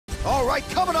All right,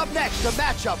 coming up next, a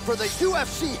matchup for the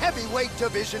UFC heavyweight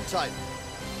division title.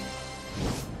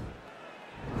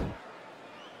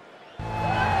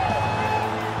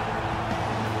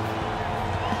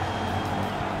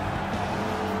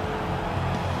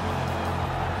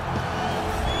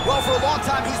 Well, for a long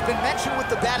time, he's been mentioned with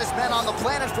the baddest men on the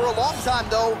planet. For a long time,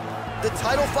 though, the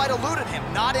title fight eluded him.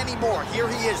 Not anymore. Here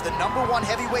he is, the #1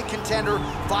 heavyweight contender,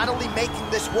 finally making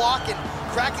this walk and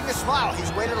cracking a smile.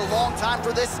 He's waited a long time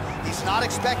for this. He's not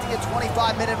expecting a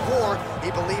 25-minute war. He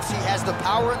believes he has the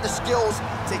power and the skills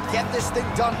to get this thing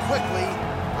done quickly.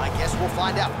 I guess we'll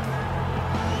find out.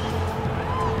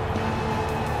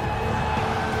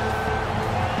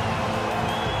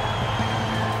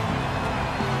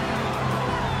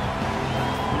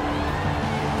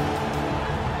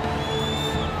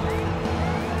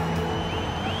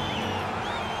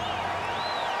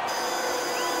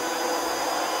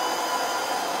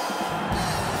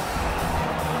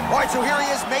 All right, so here he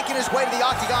is making his way to the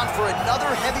octagon for another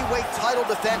heavyweight title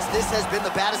defense. This has been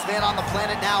the baddest man on the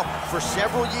planet now for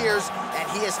several years, and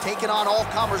he has taken on all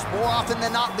comers more often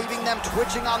than not, leaving them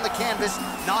twitching on the canvas.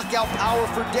 Knockout power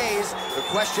for days. The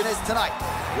question is tonight,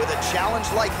 with a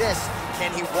challenge like this,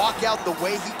 can he walk out the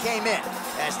way he came in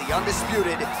as the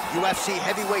undisputed UFC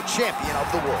heavyweight champion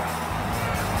of the world?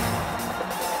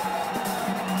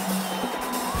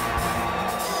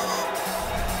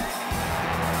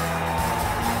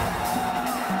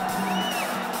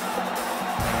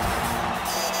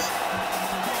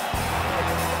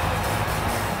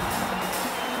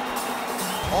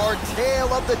 Our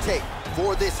tale of the tape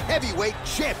for this heavyweight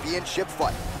championship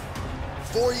fight.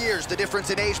 4 years the difference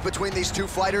in age between these two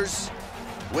fighters,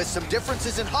 with some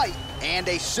differences in height and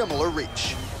a similar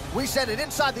reach. We send it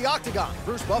inside the octagon.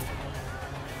 Bruce Buff.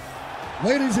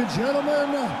 Ladies and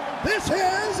gentlemen, this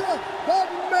is the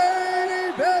main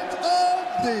event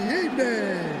of the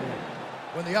evening.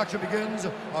 When the action begins,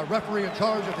 our referee in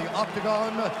charge of the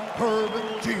octagon, Herb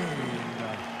Dean.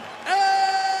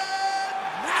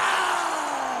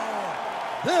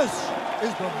 This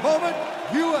is the moment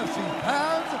UFC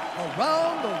fans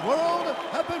around the world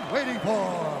have been waiting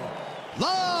for.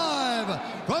 Live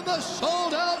from the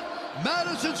sold-out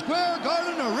Madison Square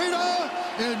Garden Arena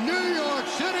in New York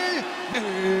City,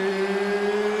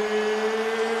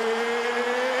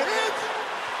 it's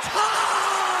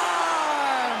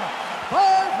time!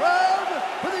 5 rounds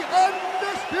for the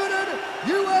undisputed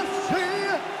UFC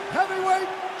Heavyweight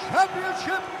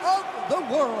Championship of the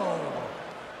world.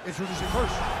 Introducing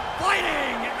first,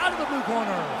 fighting out of the blue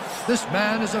corner. This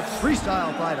man is a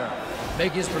freestyle fighter,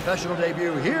 making his professional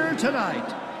debut here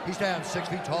tonight. He stands 6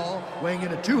 feet tall, weighing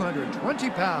in at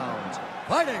 220 pounds.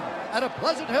 Fighting out of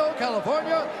Pleasant Hill,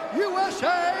 California,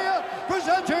 USA,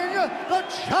 presenting the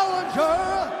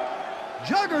challenger,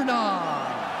 Juggernaut.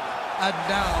 And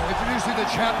now, introducing the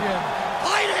champion,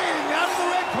 fighting out of the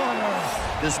red corner.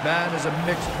 This man is a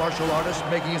mixed martial artist,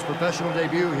 making his professional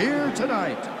debut here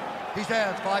tonight. He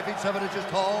stands 5 feet 7 inches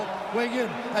tall, weighing in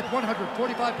at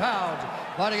 145 pounds,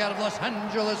 fighting out of Los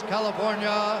Angeles,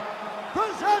 California,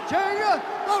 presenting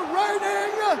the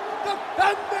reigning,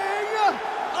 defending,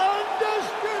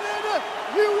 undisputed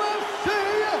UFC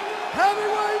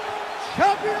heavyweight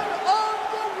champion of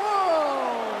the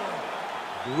world,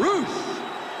 Bruce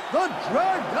the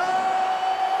Dragon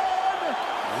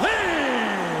Lee!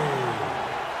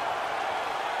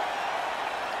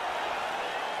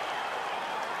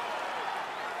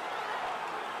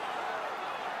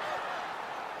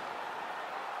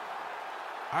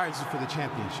 All right, this is for the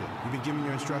championship. You've been given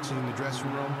your instructions in the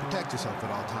dressing room. Protect yourself at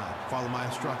all times. Follow my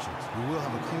instructions. We will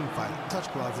have a clean fight.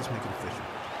 Touch gloves, let's make it official.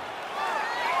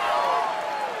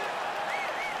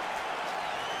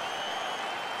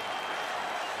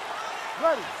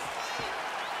 Ready.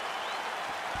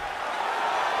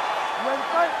 You ready to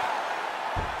fight?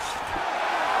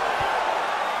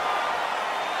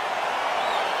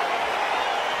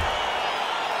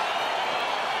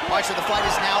 All right, so the fight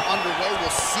is now underway. We'll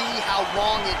see how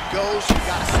long it goes. You've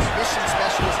got a submission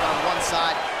specialist on one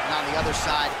side, and on the other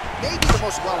side, maybe the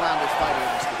most well-rounded fighter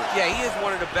in this division. Yeah, he is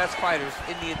one of the best fighters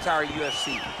in the entire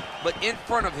UFC. But in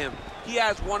front of him, he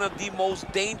has one of the most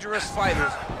dangerous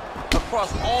fighters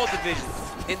across all divisions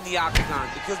in the octagon,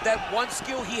 because that one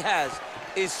skill he has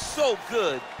is so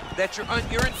good that you're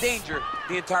in danger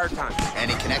the entire time. And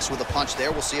he connects with a punch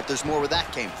there. We'll see if there's more where that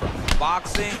came from.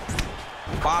 Boxing,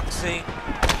 boxing,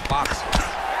 boxing.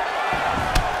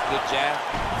 Good jab.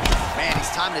 Man, he's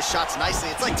timing his shots nicely.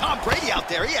 It's like Tom Brady out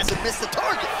there. He hasn't missed a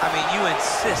target. I mean, you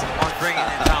insist on bringing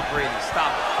in Tom Brady.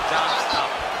 Stop it, John, stop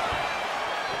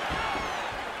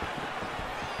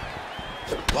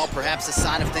it. Well, perhaps a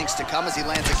sign of things to come as he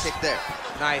lands a kick there.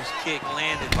 Nice kick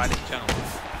landed by this gentleman.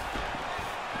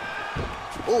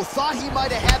 Oh, thought he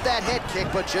might have had that head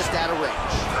kick, but just out of range.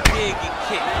 Big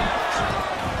kick.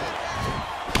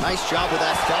 Nice job with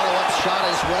that follow-up shot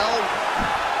as well.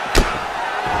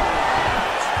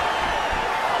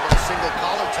 With a single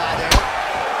collar tie there.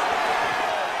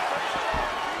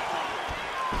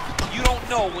 You don't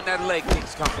know when that leg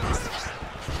kick's coming.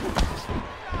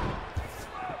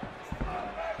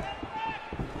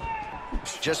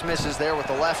 Just misses there with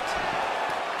the left.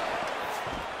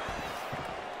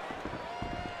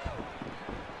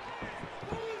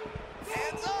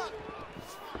 Hands up.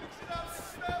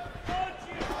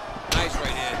 Nice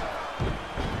right hand.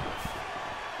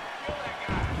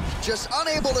 Just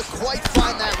unable to quite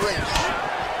find that range.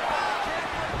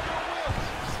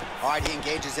 All right, he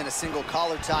engages in a single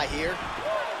collar tie here.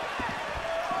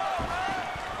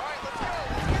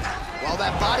 Well,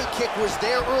 that body kick was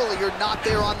there earlier, not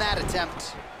there on that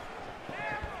attempt.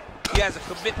 He has a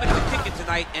commitment to kicking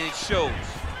tonight, and it shows.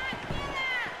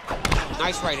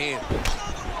 Nice right hand.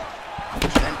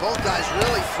 And both guys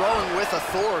really throwing with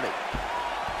authority.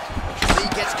 Lee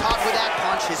gets caught with that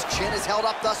punch. His chin is held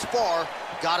up thus far.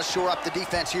 Got to shore up the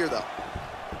defense here, though.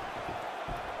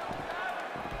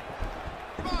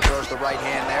 Throws the right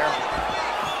hand there.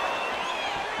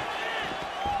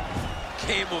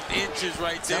 Game of inches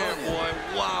right there, boy.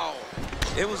 Wow.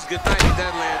 It was good night if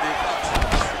that landed.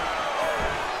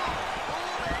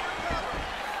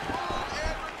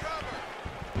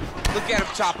 Look at him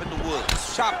chopping the wood.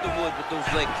 Chop the wood with those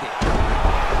leg kicks.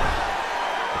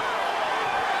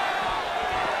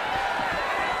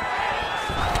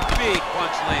 Big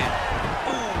punch land.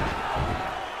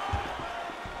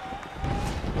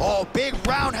 Ooh. Oh, big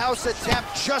roundhouse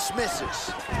attempt, just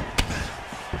misses.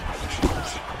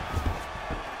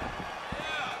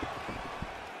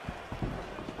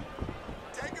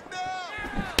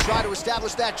 Try to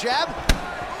establish that jab.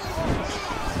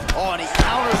 Oh, and he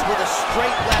counters with a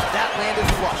straight left. That landed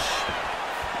flush.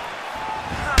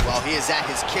 Well, he is at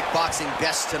his kickboxing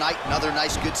best tonight. Another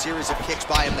nice, good series of kicks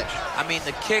by him there. I mean,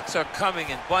 the kicks are coming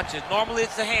in bunches. Normally,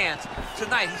 it's the hands.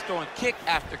 Tonight, he's throwing kick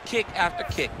after kick after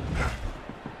kick.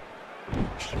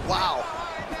 Wow.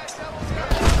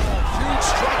 Huge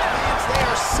strike lands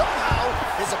there. Somehow,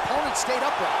 his opponent stayed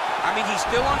upright. I mean, he's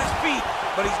still on his feet,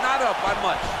 but he's not up by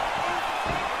much.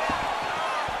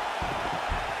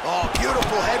 Oh,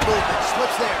 beautiful head movement.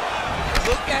 Slips there.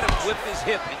 Look at him whip his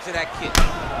hip into that kick.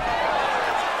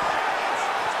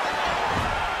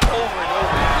 Over and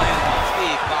over, landing a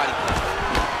big body punch.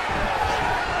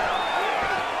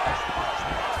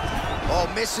 Oh,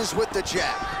 misses with the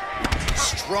jab.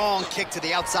 Strong kick to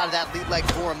the outside of that lead leg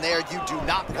for him there. You do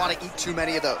not want to eat too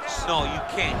many of those. No, you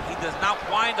can't. He does not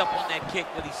wind up on that kick,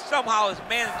 but he somehow is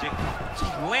managing to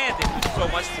land it with so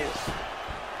much force.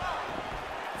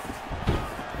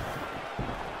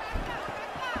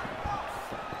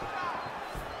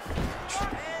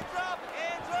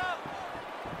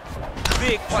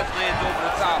 Big punch lands over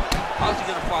the top. How's he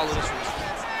gonna follow this one?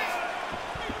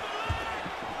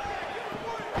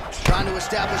 Trying to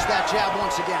establish that jab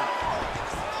once again.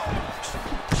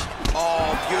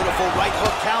 Oh, beautiful right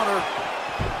hook counter.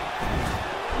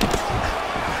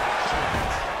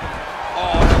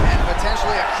 Oh, and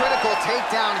potentially a critical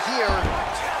takedown here.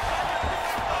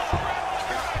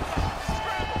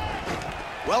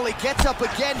 Well, he gets up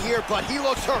again here, but he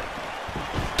looks hurt.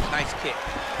 Nice kick.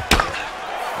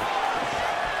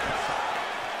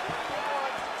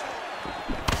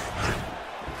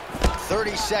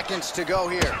 30 seconds to go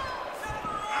here.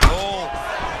 Oh.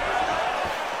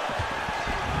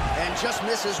 And just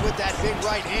misses with that big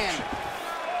right hand.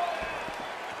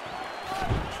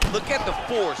 Look at the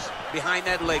force behind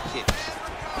that leg kick.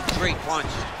 Great punch.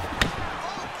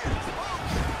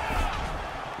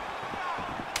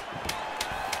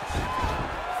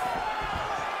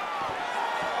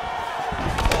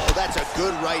 Oh, that's a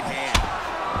good right hand.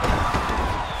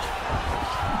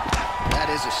 That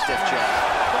is a stiff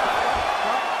jab.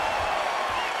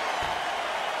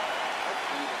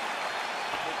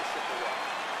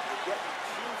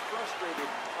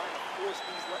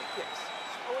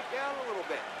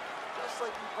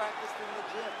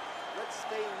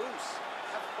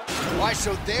 Why,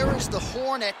 so there is the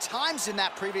horn at times in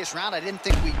that previous round. I didn't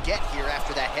think we'd get here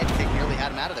after that head kick nearly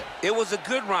had him out of there. It was a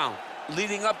good round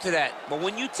leading up to that. But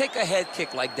when you take a head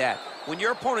kick like that, when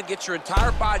your opponent gets your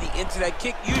entire body into that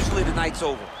kick, usually the night's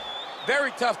over.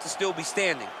 Very tough to still be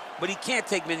standing, but he can't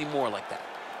take many more like that.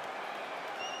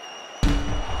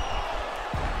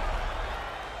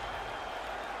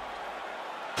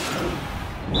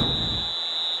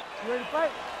 You ready to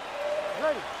fight?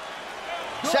 Ready.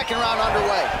 Second round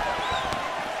underway.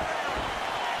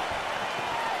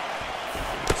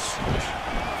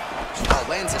 Oh,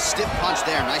 lands a stiff punch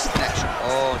there. Nice connection.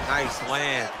 Oh, nice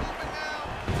land.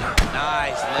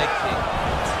 Nice leg kick.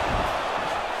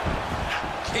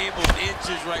 Came of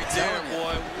inches right there,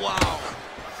 boy. Wow.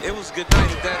 It was good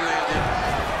night if that landed.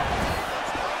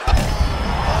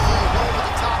 Oh, over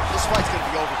the top. This fight's going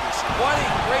to be over, DC. What a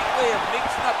great way of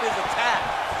mixing up his attack.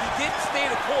 He didn't stay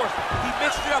the course. He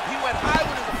mixed it up. He went high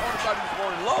when his opponent thought he was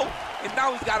going low, and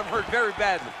now he's got him hurt very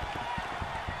badly.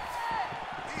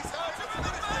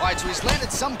 All right, so he's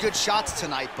landed some good shots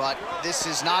tonight, but this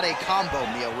is not a combo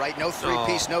meal, right? No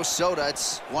three-piece, no soda.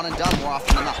 It's one and done more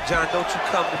often than not. John, don't you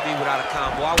come to me without a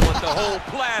combo. I want the whole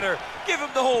platter. Give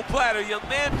him the whole platter, young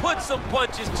man. Put some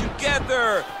punches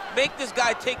together. Make this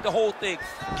guy take the whole thing.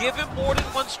 Give him more than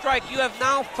one strike. You have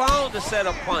now found a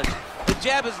setup punch. The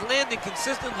jab is landing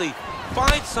consistently.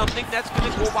 Find something that's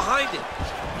going to go behind it.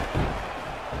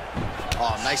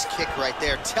 Oh, nice kick right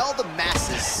there. Tell the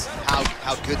masses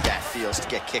how good that feels to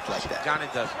get kicked like that. John,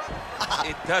 it doesn't.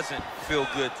 It doesn't feel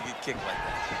good to get kicked like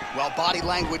that. Well, body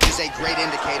language is a great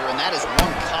indicator, and that is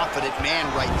one confident man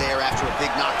right there after a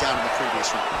big knockdown in the previous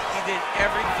round. He did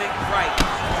everything right to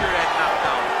secure that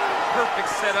knockdown. Perfect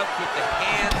setup with the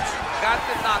hands. Got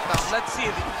the knockdown. Let's see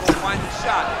if he can go find the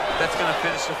shot that's going to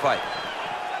finish the fight.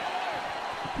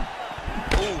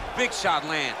 Ooh, big shot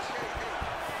lands.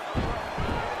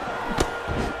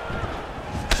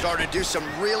 Starting to do some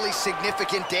really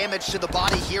significant damage to the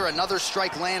body here. Another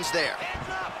strike lands there.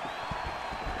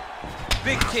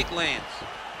 Big kick lands.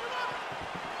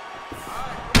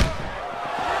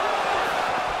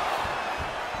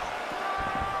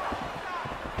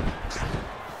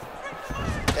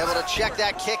 Able to check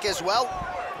that kick as well.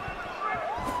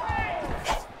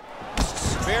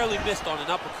 Barely missed on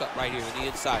an uppercut right here on the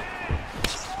inside.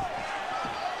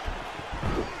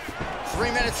 3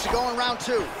 minutes to go in round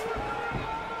two.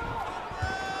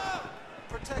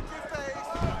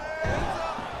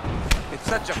 It's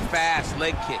such a fast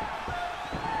leg kick.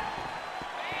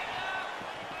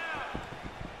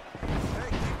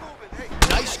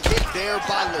 Nice kick there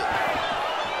by Lee.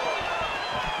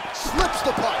 Slips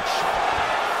the punch.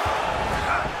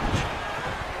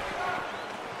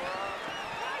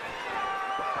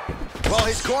 Well,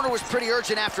 his corner was pretty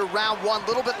urgent after round one. A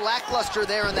little bit lackluster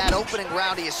there in that opening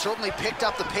round. He has certainly picked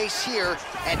up the pace here,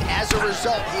 and as a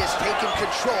result, he has taken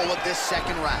control of this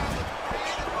second round.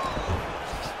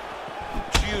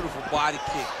 Beautiful body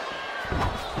kick.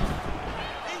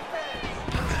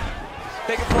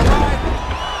 Take it for a ride.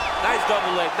 Nice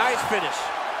double leg, nice finish.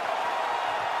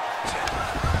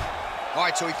 All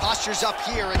right, so he postures up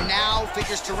here and now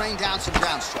figures to rain down some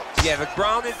ground strokes. Yeah, the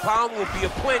ground and pound will be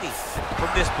aplenty from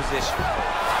this position.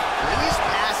 Lee's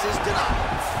pass is denied.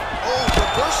 Oh,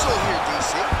 reversal here,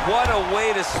 DC. What a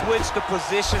way to switch the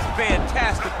positions.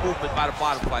 Fantastic movement by the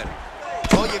bottom fighter.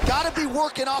 Well, you gotta be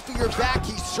working off of your back.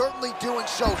 He's certainly doing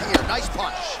so here. Nice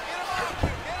punch.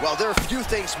 Well, there are few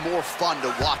things more fun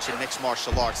to watch in mixed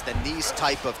martial arts than these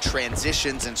type of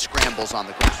transitions and scrambles on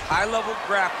the ground. High-level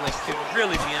grappling can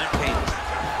really be entertaining.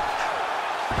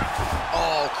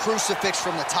 Oh, crucifix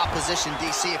from the top position,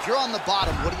 DC. If you're on the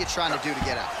bottom, what are you trying to do to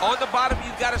get out? On the bottom,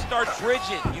 you've got to start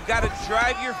bridging. You've got to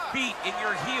drive your feet and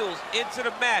your heels into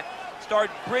the mat.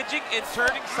 Start bridging and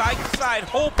turning side to side,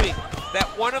 hoping that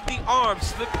one of the arms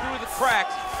slip through the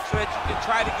cracks so that you can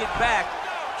try to get back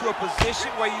to a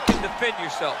position where you can defend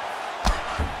yourself.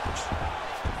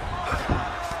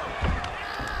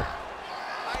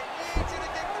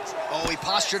 Oh, he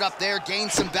postured up there,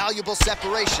 gained some valuable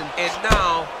separation. And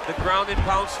now the ground and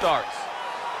pound starts.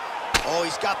 Oh,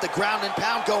 he's got the ground and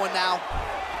pound going now.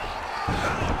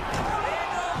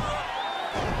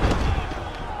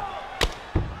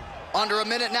 Under a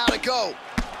minute now to go.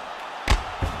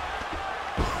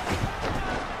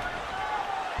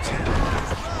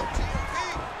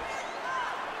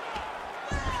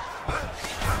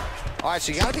 All right,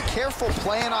 so you gotta be careful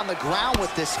playing on the ground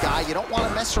with this guy. You don't want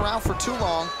to mess around for too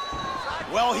long.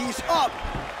 Well, he's up,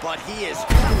 but he is. You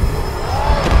don't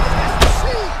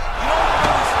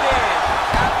understand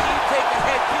after you take a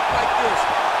head kick like this.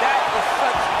 That is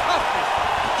such toughness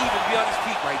to even be on his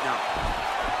feet right now.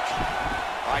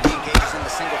 All right, he engages in the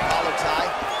single collar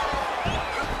tie.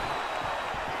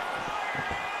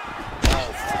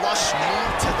 Oh, flush knee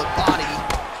to the body.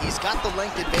 He's got the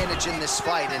length advantage in this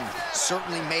fight and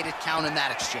certainly made it count in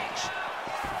that exchange.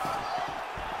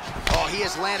 Oh, he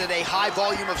has landed a high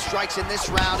volume of strikes in this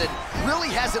round and really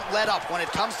hasn't let up when it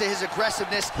comes to his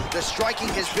aggressiveness. The striking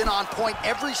has been on point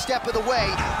every step of the way.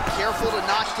 Careful to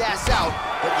not gas out,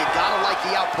 but you gotta like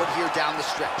the output here down the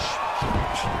stretch.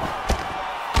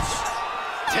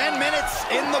 10 minutes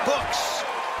in the books.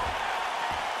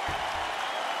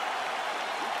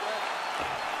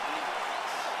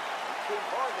 him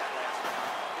hard that last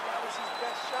round. But that was his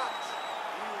best shots.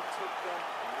 You took them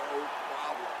no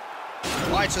problem.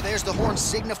 All right, so there's the horn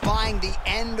signifying the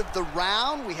end of the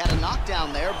round. We had a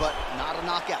knockdown there, but not a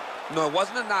knockout. No, it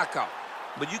wasn't a knockout,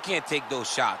 but you can't take those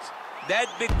shots. That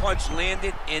big punch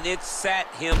landed, and it sat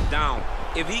him down.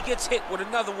 If he gets hit with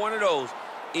another one of those,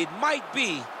 it might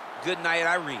be good night,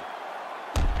 Irene.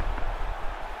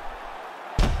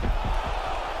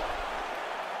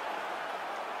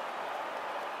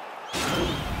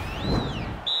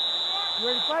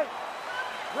 Ready to fight?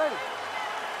 Ready.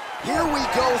 Here we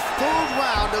go, third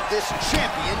round of this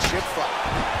championship fight.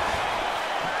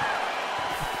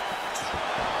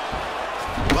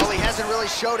 Well, he hasn't really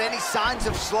showed any signs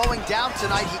of slowing down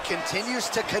tonight. He continues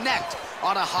to connect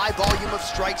on a high volume of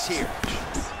strikes here.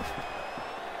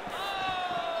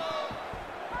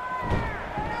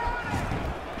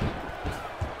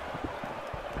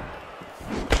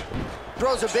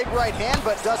 Throws a big right hand,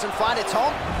 but doesn't find its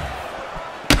home.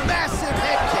 Massive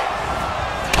head kick.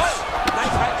 Oh,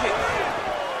 nice high kick.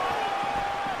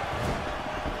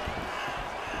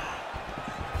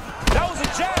 That was a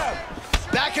jab.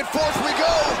 Back and forth we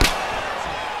go.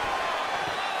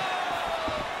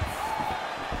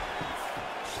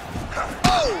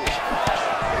 Oh!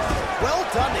 Well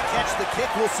done to catch the kick.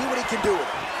 We'll see what he can do with it.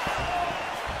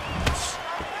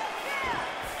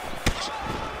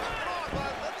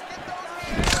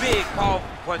 Big, powerful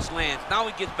punch lands. Now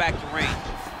he gets back to range.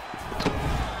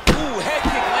 Ooh, head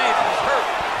kick lands. He's hurt.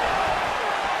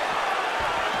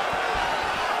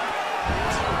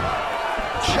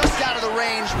 Just out of the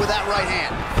range with that right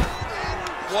hand.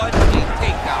 What a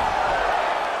takedown.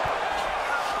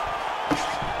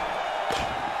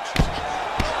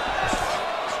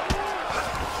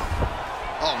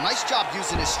 Oh, nice job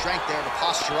using his strength there to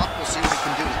posture up. We'll see what he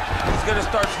can do. He's going to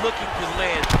start looking to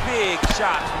land big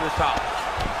shots from the top.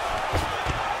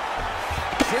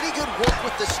 Pretty good work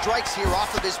with the strikes here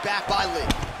off of his back by Lee.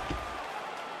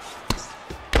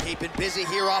 Keeping busy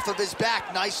here off of his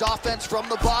back. Nice offense from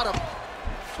the bottom.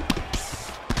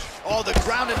 Oh, the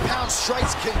ground and pound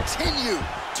strikes continue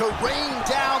to rain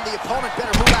down. The opponent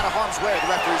better move out of harm's way. The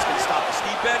referee's going to stop this.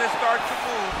 He better start to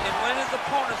move, and when his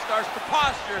opponent starts to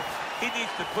posture, he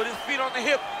needs to put his feet on the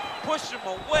hip, push him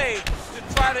away to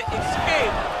try to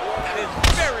escape this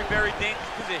very, very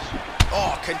dangerous position.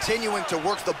 Oh, continuing to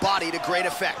work the body to great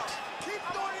effect.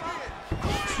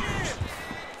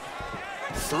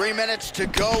 3 minutes to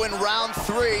go in round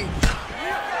 3.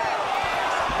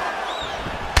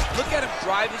 Look at him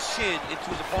drive his shin into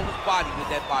his opponent's body with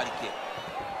that body kick.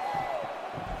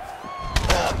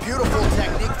 Oh, beautiful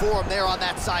technique for him there on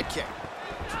that side kick.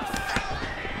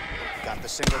 Got the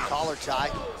single collar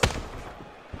tie.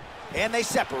 And they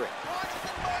separate.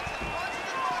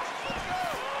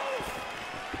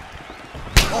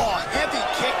 Oh, heavy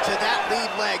kick to that lead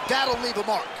leg. That'll leave a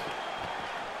mark.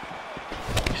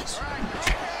 He's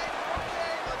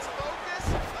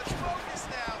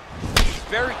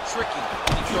very tricky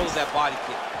when he throws that body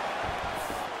kick.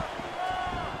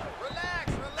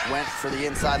 Went for the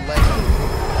inside leg.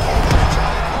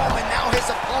 And now his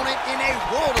opponent in a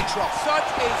world of trouble.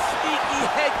 Such a sneaky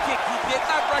head kick. He did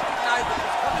not recognize it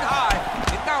was coming high,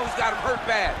 and now he's got him hurt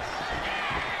bad.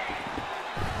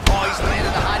 Oh, he's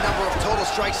landed a high number of total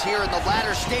strikes here in the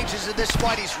latter stages of this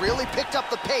fight. He's really picked up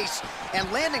the pace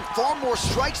and landing far more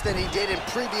strikes than he did in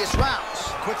previous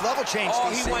rounds. Quick level change.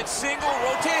 Oh, he went single,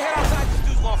 rotate head outside.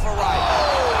 This dude's going for a ride.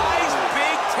 Oh. Nice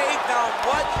big takedown.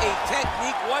 What a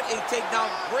technique. What a takedown.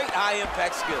 Great high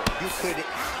impact skill. You could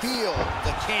feel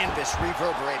the canvas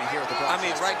reverberating here at the broadcast. I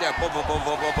mean, right there. Boom, boom, boom,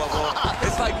 boom, boom, boom, boom.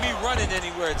 It's like me running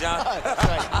anywhere, John. That's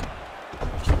right.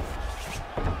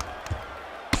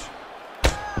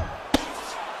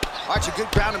 All right, so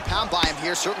good ground and pound by him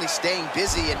here, certainly staying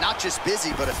busy, and not just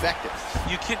busy, but effective.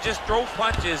 You can just throw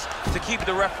punches to keep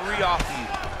the referee off you.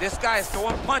 This guy is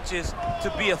throwing punches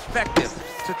to be effective,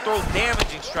 to throw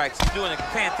damaging strikes. He's doing a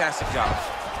fantastic job.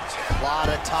 A lot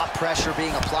of top pressure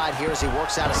being applied here as he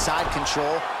works out of side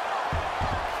control.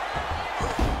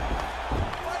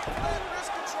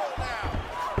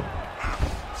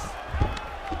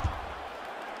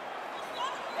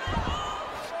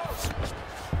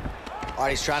 All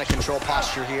right, he's trying to control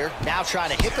posture here. Now trying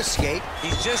to hip escape.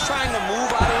 He's just trying to move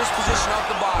out of this position off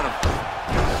the bottom.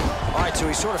 All right, so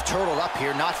he's sort of turtled up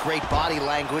here. Not great body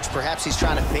language. Perhaps he's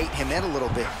trying to bait him in a little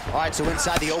bit. All right, so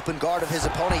inside the open guard of his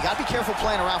opponent. You got to be careful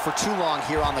playing around for too long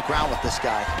here on the ground with this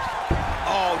guy.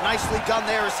 Oh, nicely done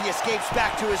there as he escapes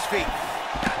back to his feet.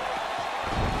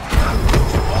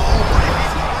 Oh, he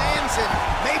lands, and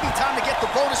maybe time to get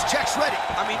the bonus checks ready.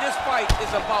 I mean, this fight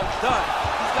is about done.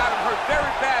 He's got him hurt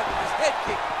very bad with his head leg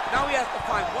kick. Now he has to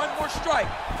find one more strike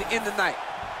to end the night.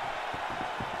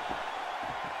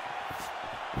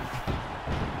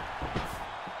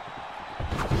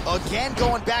 Again,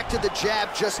 going back to the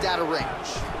jab, just out of range.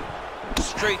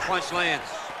 Straight punch lands.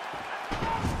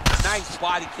 Nice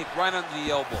body kick right under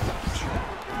the elbow.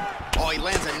 Oh, he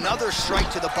lands another strike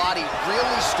to the body,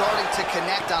 really starting to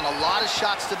connect on a lot of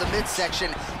shots to the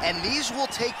midsection, and these will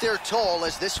take their toll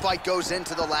as this fight goes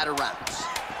into the latter rounds.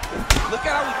 Look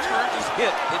at how he turns his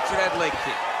hip into that leg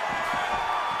kick.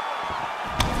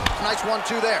 Nice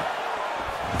 1-2 there.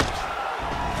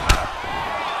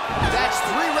 That's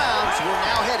 3 rounds. We're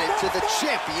now headed to the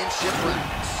championship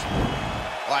rounds.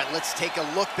 All right, let's take a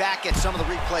look back at some of the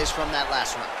replays from that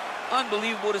last round.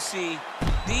 Unbelievable to see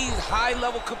these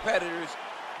high-level competitors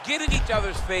get in each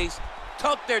other's face,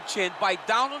 tuck their chin, bite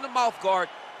down on the mouth guard,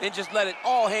 and just let it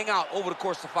all hang out over the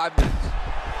course of 5 minutes.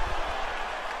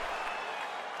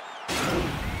 Take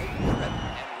a breath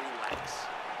and relax.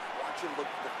 Watch him look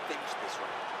to finish this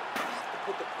round. You have to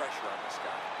put the pressure on this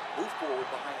guy. Move forward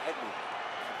behind head movement.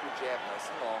 Keep your jab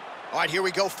nice and long. All right, here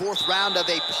we go, 4th round of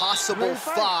a possible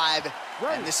 5.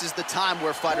 And this is the time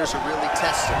where fighters are really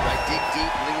tested, right? Dig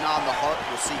deep, lean on the heart.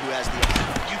 We'll see who has the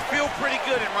upper. You feel pretty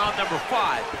good in round number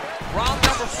 5. Round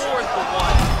number 4 is the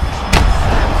one.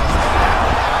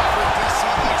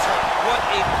 What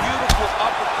a beautiful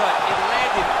uppercut. It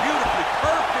landed beautifully.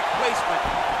 Perfect placement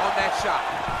on that shot.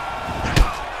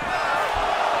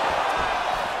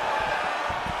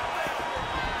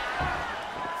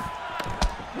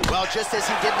 Well, just as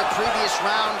he did in the previous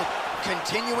round,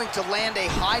 continuing to land a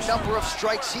high number of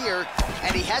strikes here,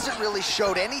 and he hasn't really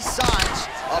showed any signs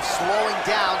of slowing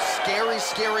down. Scary,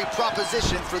 scary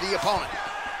proposition for the opponent.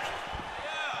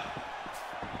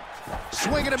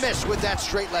 Swing and a miss with that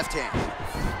straight left hand.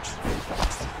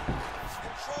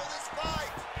 Control this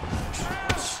fight.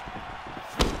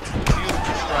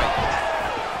 Beautiful strike.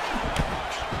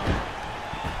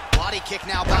 Body kick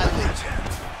now by Lee.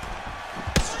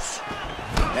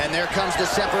 And there comes the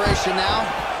separation now.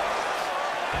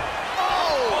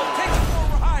 Oh, takes it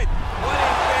over high. What a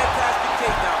fantastic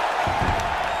takedown.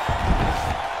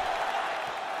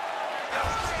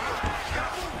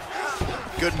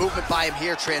 Good movement by him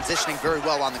here, transitioning very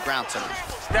well on the ground tonight.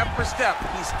 Step for step,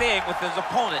 he's staying with his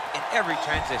opponent in every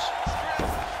transition.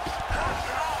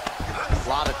 A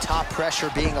lot of top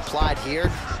pressure being applied here.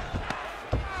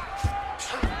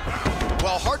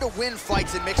 Well, hard to win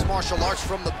fights in mixed martial arts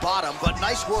from the bottom, but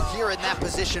nice work here in that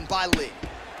position by Lee.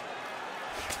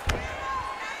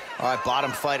 All right,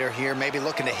 bottom fighter here, maybe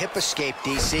looking to hip escape,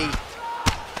 DC.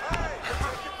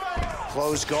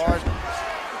 Close guard.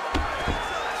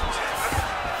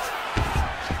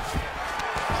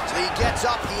 Lee gets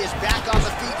up, he is back on the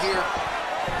feet here.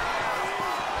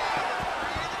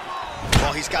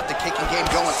 Well, he's got the kicking game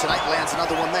going tonight, lands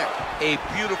another one there. A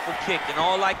beautiful kick, and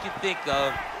all I can think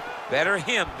of, better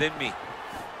him than me.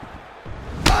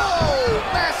 Oh,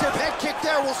 massive head kick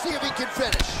there. We'll see if he can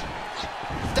finish.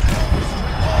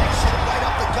 Right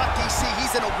up the gut, DC.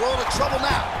 He's in a world of trouble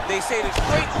now. They say the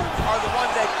straight moves are the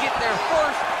ones that get there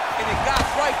first, and it got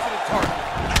right to the target.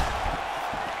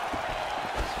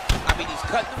 I mean, he's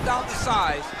cutting them down to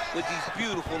size with these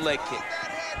beautiful leg kicks.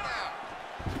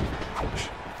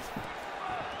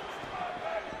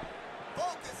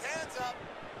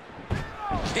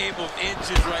 Game of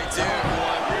inches right there,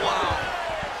 boy. Wow.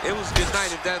 It was good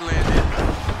night if that landed.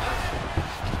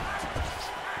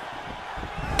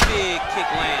 Big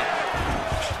kick land.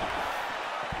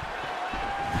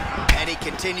 And he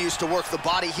continues to work the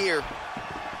body here.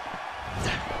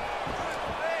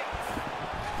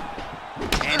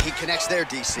 And he connects there,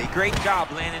 DC. Great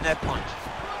job landing that punch.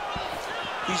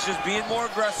 He's just being more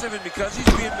aggressive, and because he's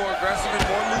being more aggressive and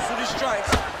more loose with his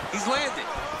strikes, he's landing.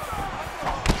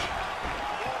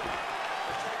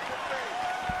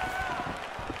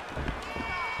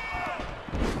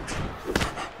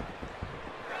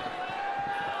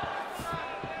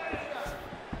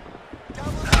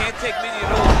 Take many of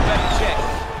those, better check.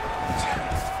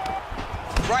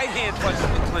 Right hand punches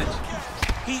the clinch.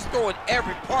 He's throwing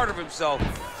every part of himself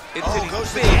into these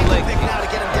big leg kicks. Now to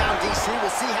get him down, DC. We'll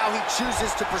see how he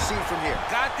chooses to proceed from here.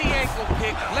 Got the ankle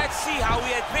kick. Let's see how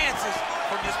he advances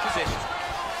from this position.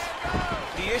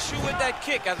 The issue with that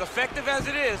kick, as effective as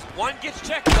it is, one gets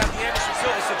checked about the Anderson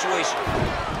Silva situation.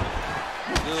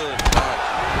 Good punch.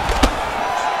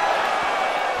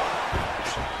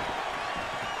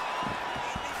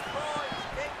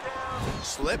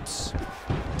 Slips.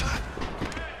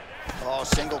 Oh,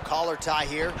 single collar tie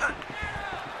here.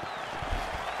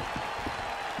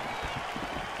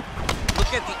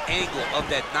 Look at the angle of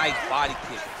that nice body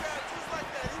kick.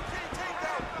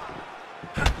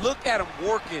 Look at him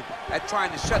working at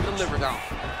trying to shut the liver down.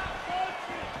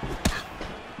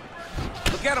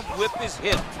 Look at him whip his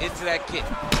hip into that kick.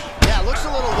 Yeah, looks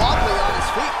a little wobbly on his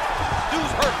feet.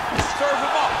 Dude's hurt. Serve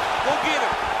him up. Go get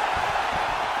him.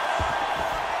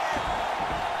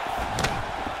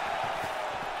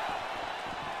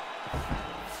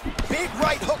 Big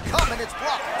right hook coming, it's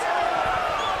blocked.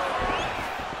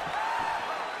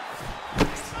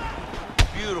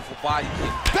 Beautiful body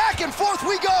kick. Back and forth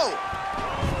we go.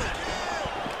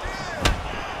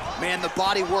 Man, the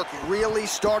body work really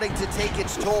starting to take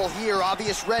its toll here.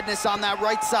 Obvious redness on that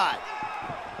right side.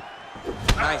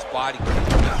 Nice body kick.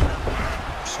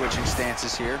 Switching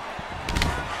stances here.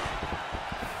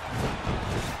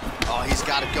 Oh, he's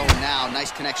got it going now.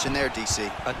 Nice connection there,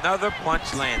 DC. Another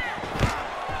punch landed.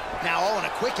 Now all in a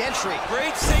quick entry.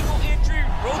 Great single entry.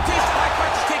 Rotation high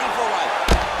crunch is taken for a ride.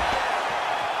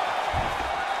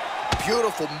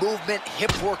 Beautiful movement, hip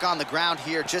work on the ground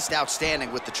here. Just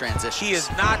outstanding with the transition. He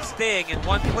is not staying in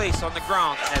one place on the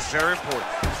ground. That's very important.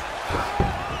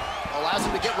 Allows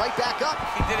him to get right back up.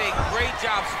 He did a great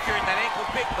job securing that ankle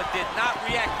pick, but did not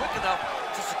react quick enough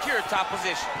to secure top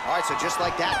position. All right, so just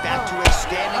like that, back to a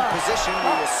standing position.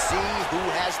 We will see who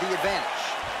has the advantage.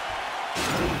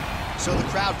 So the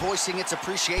crowd voicing its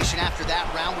appreciation after that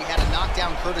round. We had a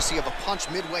knockdown courtesy of a punch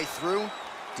midway through.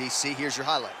 DC, here's your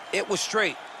highlight. It was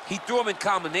straight. He threw him in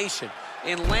combination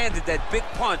and landed that big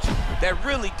punch that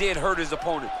really did hurt his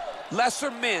opponent. Lesser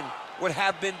men would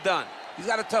have been done. He's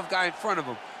got a tough guy in front of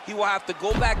him. He will have to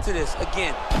go back to this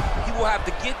again. He will have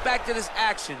to get back to this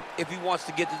action if he wants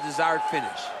to get the desired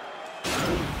finish. That's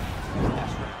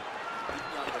right.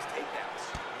 Beating on those takedowns.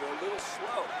 You're a little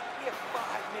slow. We have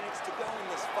 5 minutes to go in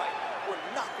this fight. We're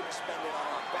not going to spend it on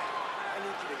our back. I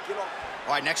need you to get off.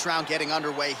 All right, next round getting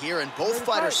underway here, and both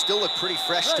fighters still look pretty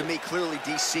fresh to me. Clearly,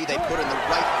 DC, they put in the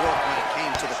right work when it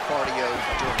came to the cardio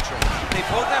during training. They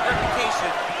both have reputation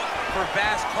for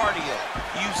vast cardio.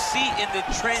 You see in the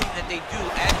training that they do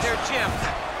at their gym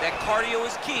that cardio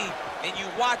is key, and you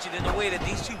watch it in the way that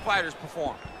these two fighters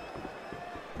perform.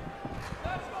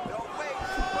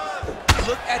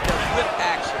 Look at the whip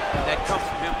action that comes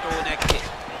from him throwing that kick.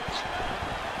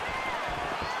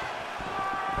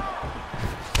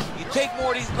 You take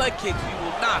more of these leg kicks, you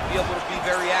will not be able to be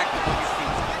very active with your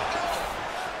feet.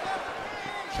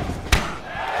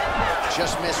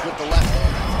 Just missed with the left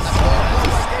hand.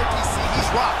 Right there, DC,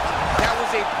 he's rocked. That was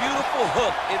a beautiful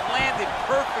hook. It landed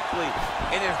perfectly,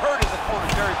 and it hurt his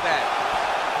opponent very bad.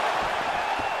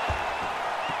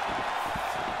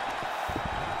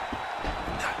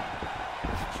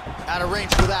 Out of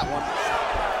range for that one.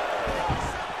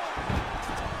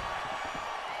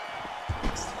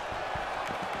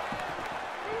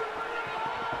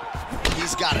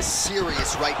 He's got a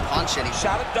serious right punch, and he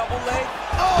Shot a double leg.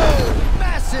 Oh,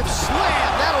 massive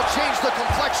slam. That'll change the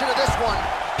complexion of this one.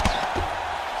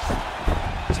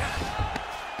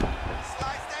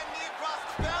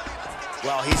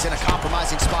 Well, he's in a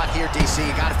compromising spot here, DC.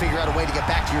 You got to figure out a way to get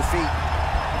back to your feet.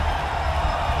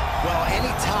 Well,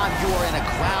 anytime you are in a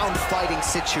ground fighting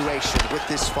situation with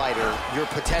this fighter, you're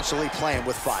potentially playing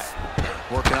with fire.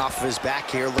 Working off of his back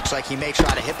here. Looks like he may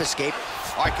try to hip escape.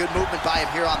 All right, good movement by him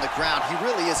here on the ground. He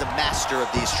really is a master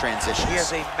of these transitions. He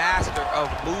is a master of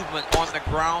movement on the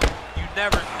ground. You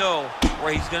never know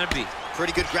where he's going to be.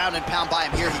 Pretty good ground and pound by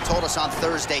him here. He told us on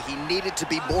Thursday he needed to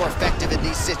be more effective in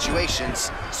these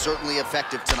situations. Certainly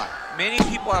effective tonight. Many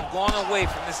people have gone away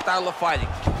from this style of fighting.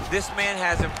 This man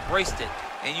has embraced it,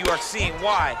 and you are seeing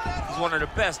why he's one of the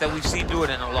best that we've seen do it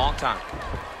in a long time.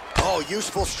 Oh,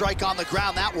 useful strike on the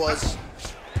ground that was.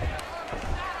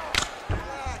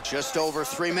 Just over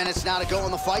 3 minutes now to go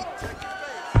in the fight.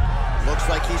 Looks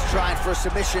like he's trying for a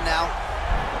submission now.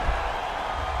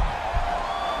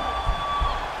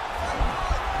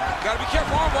 Gotta be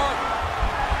careful, armbar.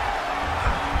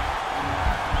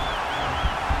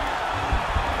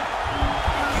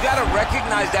 You gotta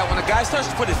recognize that when a guy starts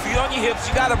to put his feet on your hips,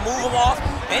 you gotta move him off,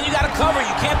 and you gotta cover.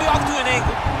 You can't be off to an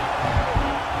angle.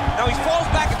 Now he falls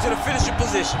back into the finishing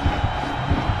position.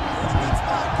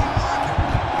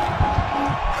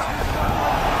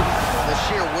 The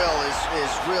sheer will is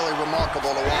really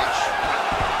remarkable to watch.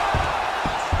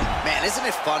 Man, isn't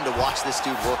it fun to watch this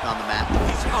dude work on the mat?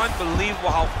 It's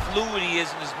unbelievable how fluid he is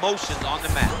in his motions on the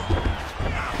mat.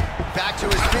 Back to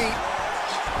his feet.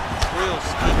 Real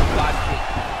sneaky body kick.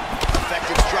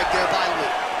 Effective strike there by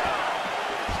Lee.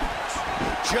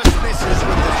 Just misses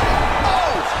with the jab.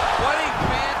 Oh! What a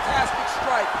fantastic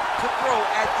strike to throw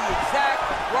at the exact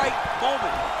right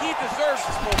moment. He deserves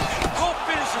this moment. Go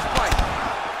finish his fight.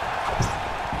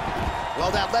 Well,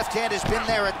 that left hand has been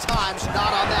there at times, not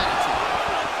on that attempt.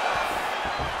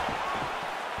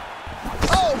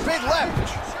 big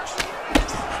left.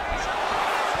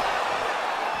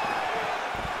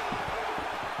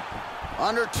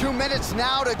 Under 2 minutes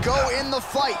now to go in the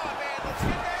fight.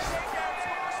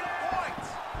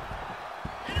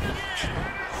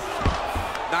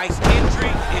 Nice entry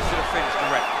into the finish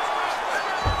direct.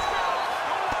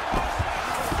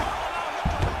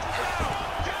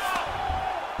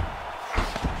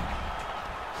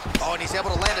 Oh, and he's able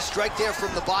to land a strike there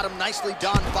from the bottom. Nicely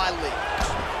done by Lee.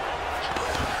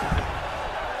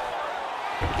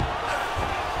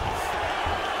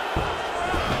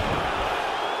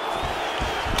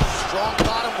 Strong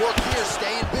bottom work here,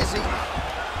 staying busy.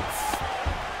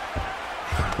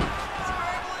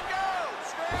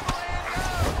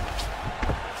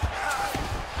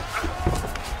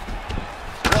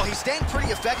 Well, he's staying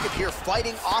pretty effective here,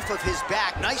 fighting off of his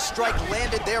back. Nice strike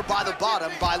landed there by the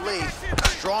bottom by Lee.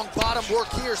 Strong bottom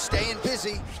work here, staying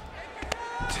busy.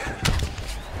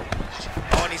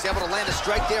 Oh, and he's able to land a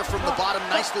strike there from the bottom.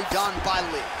 Nicely done by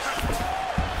Lee.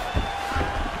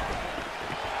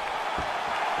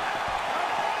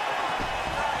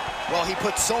 Well, he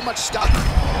put so much stock. The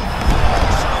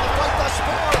fight thus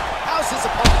far. How's his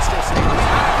opponent still standing?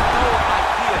 No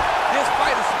idea. This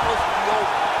fight is supposed to be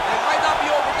over. And it might not be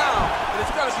over now, but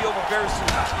it's got to be over very soon.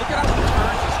 Look at how he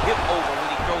turns his hip over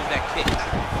when he throws that kick.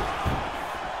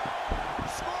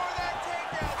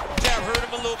 Jab hurt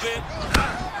him a little bit.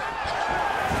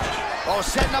 Oh,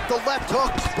 setting up the left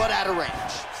hook, but out of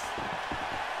range.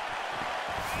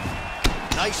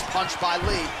 Nice punch by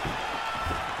Lee.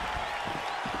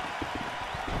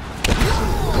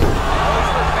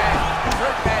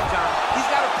 Hurt bad, John. He's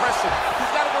got to press him. He's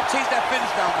got to go chase that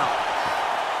finish down now.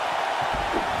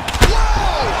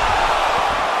 Whoa!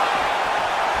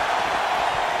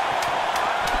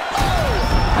 Oh!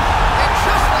 And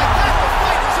just like that, the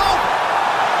fight is over.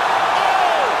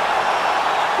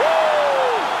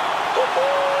 Oh!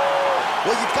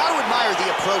 Well, you've got to admire the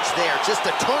approach there. Just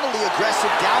eternally aggressive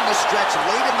down the stretch,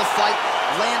 late in the fight,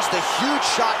 lands the huge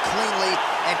shot cleanly,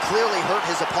 and clearly hurt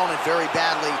his opponent very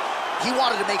badly. He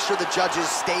wanted to make sure the judges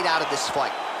stayed out of this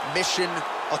fight. Mission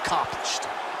accomplished.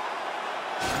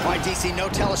 All right, DC, no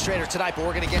telestrator tonight, but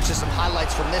we're going to get you some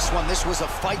highlights from this one. This was a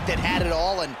fight that had it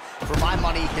all, and for my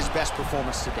money, his best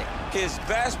performance to date. His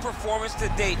best performance to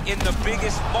date in the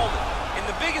biggest moment. In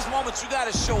the biggest moments, you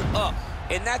got to show up,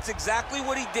 and that's exactly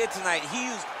what he did tonight. He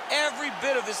used every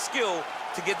bit of his skill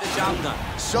to get the job done.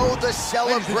 So the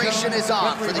celebration is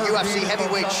on for the UFC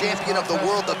heavyweight champion of the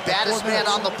world, the baddest man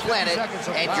on the planet,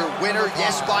 and your winner,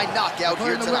 yes, by knockout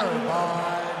here tonight.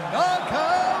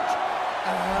 Knockout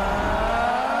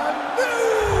and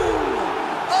new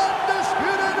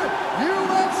undisputed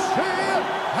UFC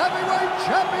heavyweight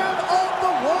champion of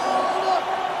the world,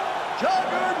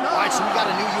 Juggernaut. All right, so we got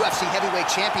a new UFC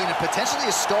heavyweight champion, and potentially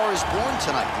a star is born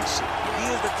tonight, DC. He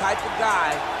is the type of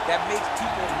guy that makes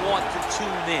people want to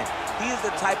tune in. He is the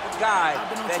type of guy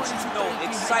that you know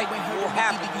excitement will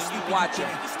happen when you watch him.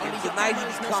 And tonight he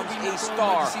becomes a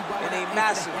star and a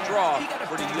massive draw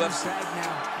for the UFC.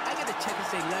 I gotta check and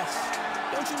say less.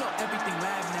 Don't you know everything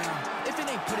live now? If it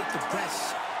ain't put it to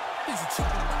rest, is you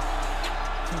talking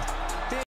about?